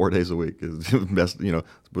 4 days a week is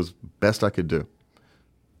was best I could do.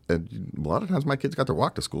 And a lot of times my kids got to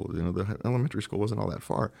walk to school. The elementary school wasn't all that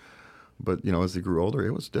far. But, as they grew older,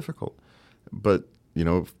 it was difficult. But,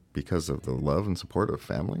 because of the love and support of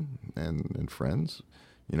family and friends,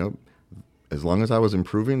 as long as I was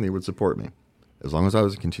improving, they would support me. As long as I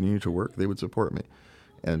was continuing to work, they would support me.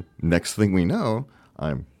 And next thing we know,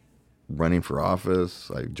 I'm running for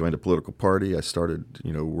office. I joined a political party. I started,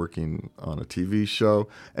 working on a TV show.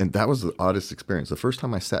 And that was the oddest experience. The first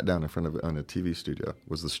time I sat down in front of on a TV studio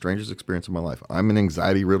was the strangest experience of my life. I'm an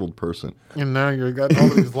anxiety-riddled person. And now you got all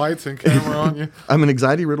these lights and camera on you. I'm an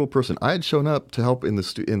anxiety-riddled person. I had shown up to help in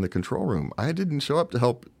the control room. I didn't show up to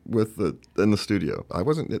help in the studio. I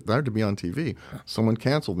wasn't there to be on TV. Someone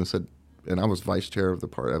canceled and said, and I was vice chair of the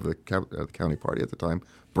county party at the time,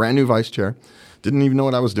 brand new vice chair. Didn't even know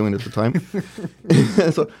what I was doing at the time.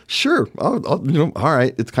 So sure, I'll all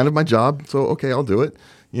right. It's kind of my job, so okay, I'll do it.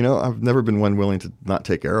 I've never been one willing to not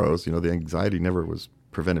take arrows. The anxiety never was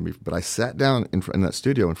preventing me. But I sat down in that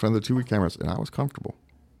studio in front of the 2 cameras, and I was comfortable.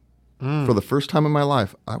 For the first time in my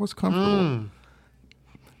life, I was comfortable.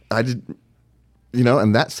 I did,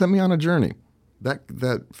 and that set me on a journey.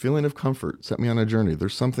 That feeling of comfort set me on a journey.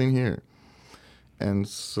 There's something here. And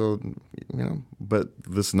so, but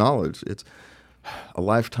this knowledge, it's a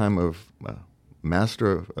lifetime of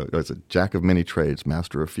it's a jack of many trades,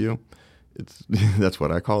 master of few. That's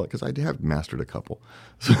what I call it, because I have mastered a couple.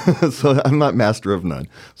 So I'm not master of none.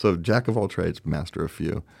 So jack of all trades, master of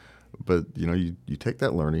few. But, you take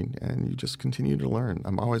that learning and you just continue to learn.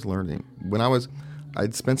 I'm always learning. When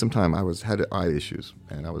I'd spent some time, had eye issues,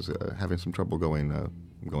 and I was having some trouble going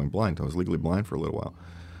blind. I was legally blind for a little while.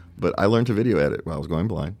 But I learned to video edit while I was going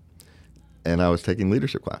blind, and I was taking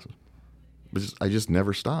leadership classes. But I just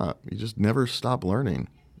never stop. You just never stop learning.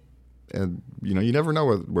 And, you never know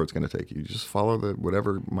where it's going to take you. You just follow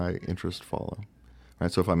whatever my interests follow.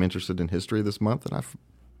 Right? So if I'm interested in history this month, then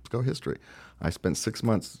go history. I spent 6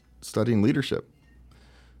 months studying leadership.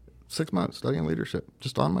 6 months studying leadership,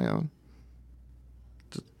 just on my own.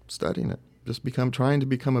 Just studying it. Just trying to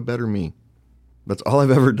become a better me. That's all I've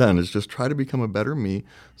ever done, is just try to become a better me.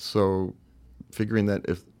 So figuring that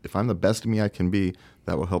if I'm the best me I can be,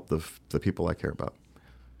 that will help the people I care about.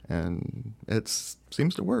 And it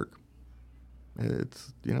seems to work.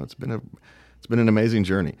 It's been an amazing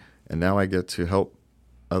journey. And now I get to help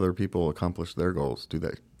other people accomplish their goals, do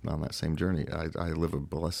that on that same journey. I live a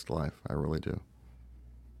blessed life. I really do.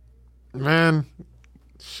 Man,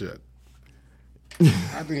 shit.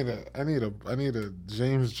 I need a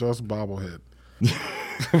James Just bobblehead.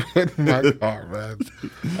 In my car, man.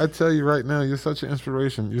 I tell you right now, you're such an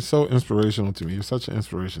inspiration. You're so inspirational to me. You're such an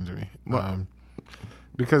inspiration to me.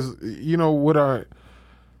 Because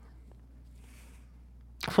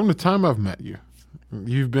from the time I've met you,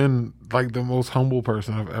 you've been like the most humble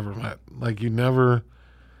person I've ever met. Like, you never,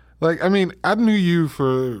 I knew you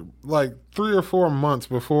for like 3 or 4 months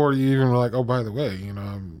before you even were like, oh, by the way,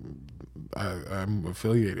 I'm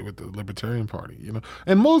affiliated with the Libertarian Party, you know.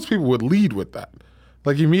 And most people would lead with that.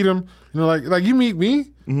 Like you meet them, you know, like you meet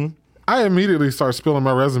me, I immediately start spilling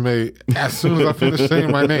my resume as soon as I finish saying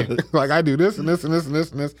my name. Like I do this and this and this and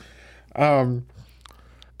this and this. And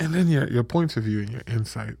then your points of view and your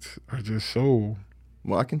insights are just so...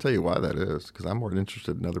 Well, I can tell you why that is, because I'm more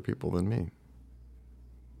interested in other people than me.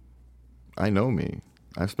 I know me.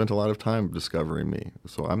 I've spent a lot of time discovering me,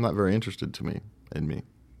 so I'm not very interested in me.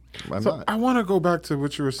 I'm not. I want to go back to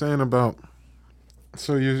what you were saying about...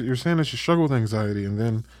 So you're saying that you struggle with anxiety, and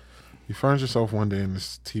then you find yourself one day in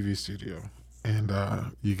this TV studio, and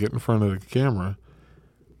you get in front of the camera,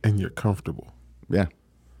 and you're comfortable. Yeah.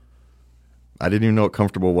 I didn't even know what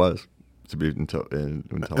comfortable was until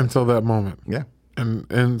that moment. Yeah.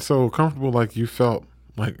 And so comfortable, like you felt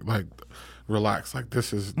like relaxed, like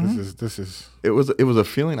this is. It was a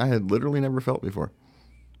feeling I had literally never felt before.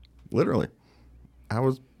 Literally, I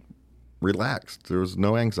was relaxed. There was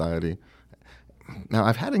no anxiety. Now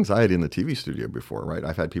I've had anxiety in the TV studio before, right?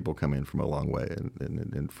 I've had people come in from a long way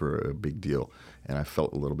and for a big deal, and I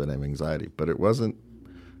felt a little bit of anxiety, but it wasn't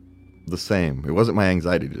the same. It wasn't my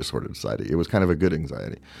anxiety disorder anxiety. It was kind of a good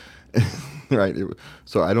anxiety, right?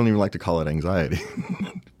 So I don't even like to call it anxiety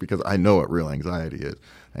because I know what real anxiety is.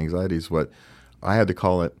 Anxiety is what I had to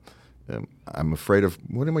call it. I'm afraid of.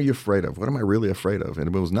 What am I afraid of? What am I really afraid of?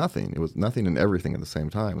 And it was nothing. It was nothing and everything at the same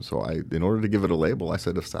time. So in order to give it a label, I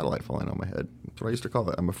said a satellite falling on my head. That's what I used to call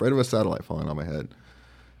it. I'm afraid of a satellite falling on my head.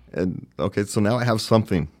 And okay, so now I have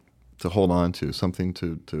something to hold on to, something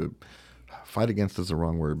to fight against is the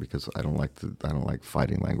wrong word because I don't like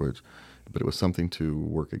fighting language, but it was something to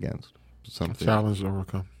work against. Something. A challenge to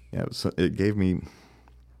overcome. Yeah,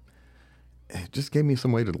 it just gave me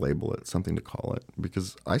some way to label it, something to call it,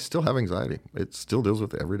 because I still have anxiety. It still deals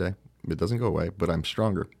with it every day. It doesn't go away, but I'm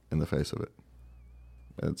stronger in the face of it.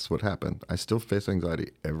 That's what happened. I still face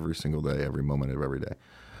anxiety every single day, every moment of every day,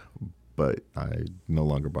 but it no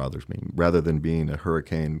longer bothers me. Rather than being a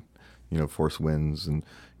hurricane, force winds and,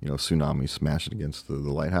 tsunami smashing against the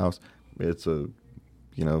lighthouse, it's a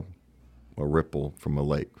ripple from a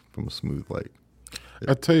lake, from a smooth lake.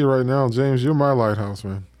 I tell you right now, James, you're my lighthouse,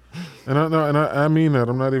 man. And I mean that.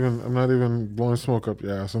 I'm not even blowing smoke up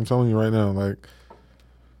your ass. I'm telling you right now, like,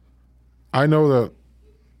 I know that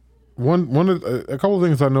a couple of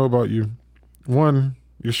things I know about you. One,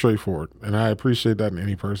 you're straightforward, and I appreciate that in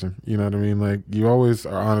any person. You know what I mean? Like, you always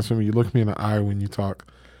are honest with me. You look me in the eye when you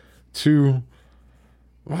talk. Two,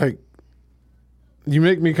 like, you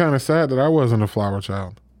make me kind of sad that I wasn't a flower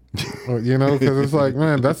child. Because it's like,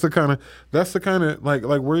 man, that's the kind of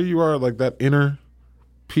like where you are, like that inner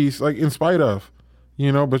peace, like in spite of,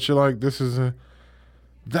 but you're like,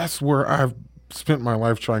 that's where I've spent my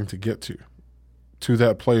life trying to get to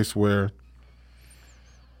that place where,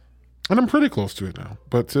 and I'm pretty close to it now,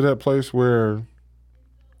 but to that place where,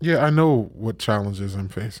 yeah, I know what challenges I'm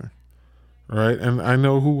facing, right? And I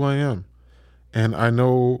know who I am, and I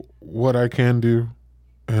know what I can do,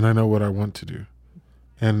 and I know what I want to do.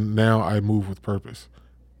 And now I move with purpose.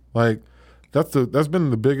 Like, that's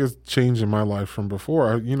been the biggest change in my life from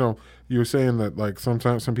before. You were saying that, like,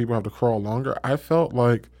 sometimes some people have to crawl longer. I felt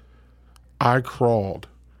like I crawled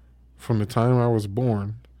from the time I was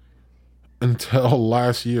born until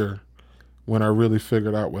last year when I really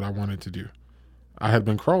figured out what I wanted to do. I had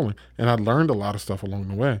been crawling, and I learned a lot of stuff along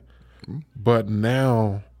the way. But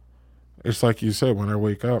now, it's like you said, when I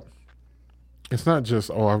wake up, it's not just,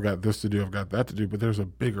 I've got this to do, I've got that to do, but there's a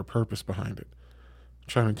bigger purpose behind it. I'm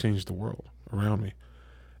trying to change the world around me.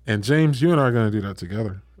 And James, you and I are going to do that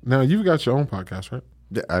together. Now, you've got your own podcast, right?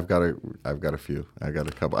 Yeah, I've got a few. I got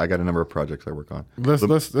a couple. I got a number of projects I work on.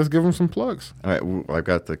 Let's give them some plugs. All right, well, I've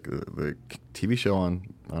got the TV show on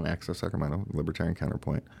Access Sacramento, Libertarian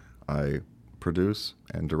Counterpoint. I produce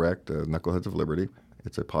and direct Knuckleheads of Liberty.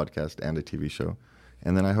 It's a podcast and a TV show.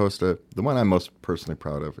 And then I host the one I'm most personally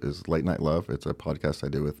proud of is Late Night Love. It's a podcast I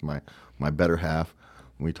do with my better half.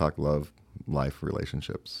 We talk love, life,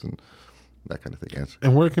 relationships, and that kind of thing.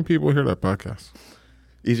 And where can people hear that podcast?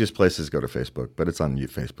 Easiest place is go to Facebook, but it's on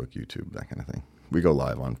Facebook, YouTube, that kind of thing. We go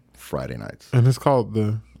live on Friday nights. And it's called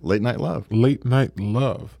the Late Night Love. Late Night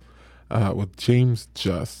Love with James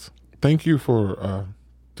Just. Thank you for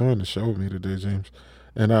doing the show with me today, James.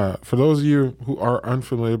 And for those of you who are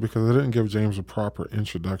unfamiliar, because I didn't give James a proper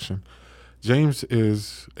introduction, James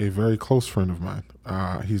is a very close friend of mine.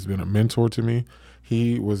 He's been a mentor to me.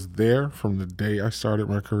 He was there from the day I started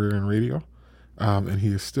my career in radio, and he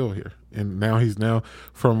is still here. And now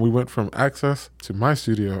we went from Access to my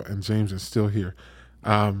studio, and James is still here.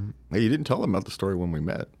 Hey, you didn't tell him about the story when we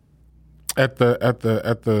met. at the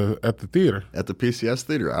theater. At the PCS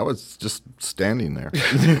theater, I was just standing there.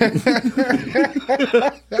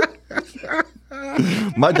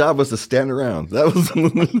 My job was to stand around. That was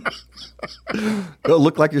go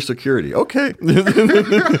look like your security. Okay.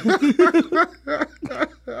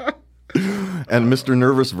 And Mr.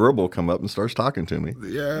 Nervous Verbal come up and starts talking to me.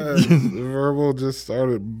 Yeah, Verbal just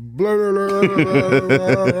started. Blah, blah, blah, blah,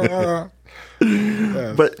 blah, blah.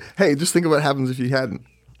 Yes. But hey, just think about what happens if you hadn't.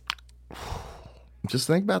 Just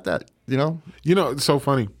think about that. You know, it's so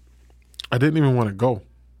funny. I didn't even want to go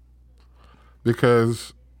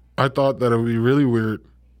because I thought that it would be really weird,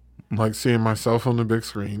 like seeing myself on the big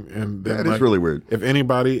screen. And then, that is really weird. If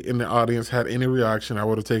anybody in the audience had any reaction, I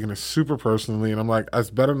would have taken it super personally. And I'm like,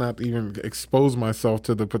 it's better not to even expose myself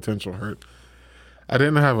to the potential hurt. I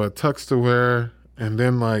didn't have a tux to wear. And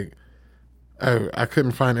then like, I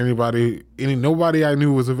couldn't find nobody I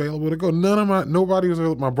knew was available to go. Nobody was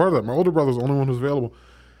available. My older brother was the only one who was available.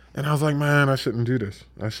 And I was like, man, I shouldn't do this.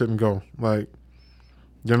 I shouldn't go. Like,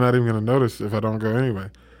 you're not even going to notice if I don't go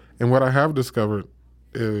anyway. And what I have discovered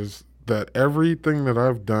is that everything that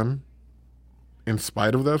I've done in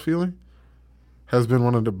spite of that feeling has been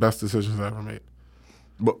one of the best decisions I ever made.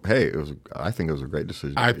 But hey, I think it was a great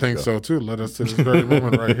decision. I think so too. Led us to this very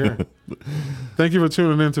moment right here. Thank you for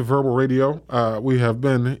tuning in to Verbal Radio. We have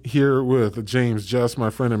been here with James Just,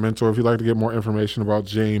 my friend and mentor. If you'd like to get more information about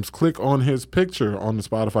James, click on his picture on the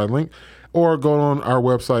Spotify link or go on our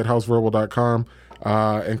website, houseverbal.com.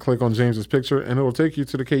 And click on James's picture, and it will take you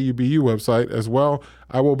to the KUBU website as well.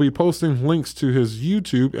 I will be posting links to his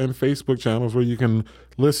YouTube and Facebook channels where you can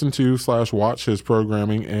listen to / watch his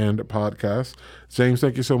programming and podcasts. James,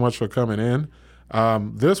 thank you so much for coming in.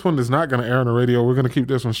 This one is not going to air on the radio. We're going to keep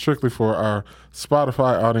this one strictly for our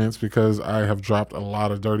Spotify audience because I have dropped a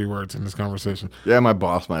lot of dirty words in this conversation. Yeah, my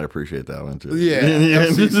boss might appreciate that one too. Yeah,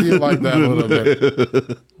 FCC like that a little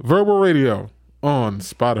bit. Verbal Radio on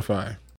Spotify.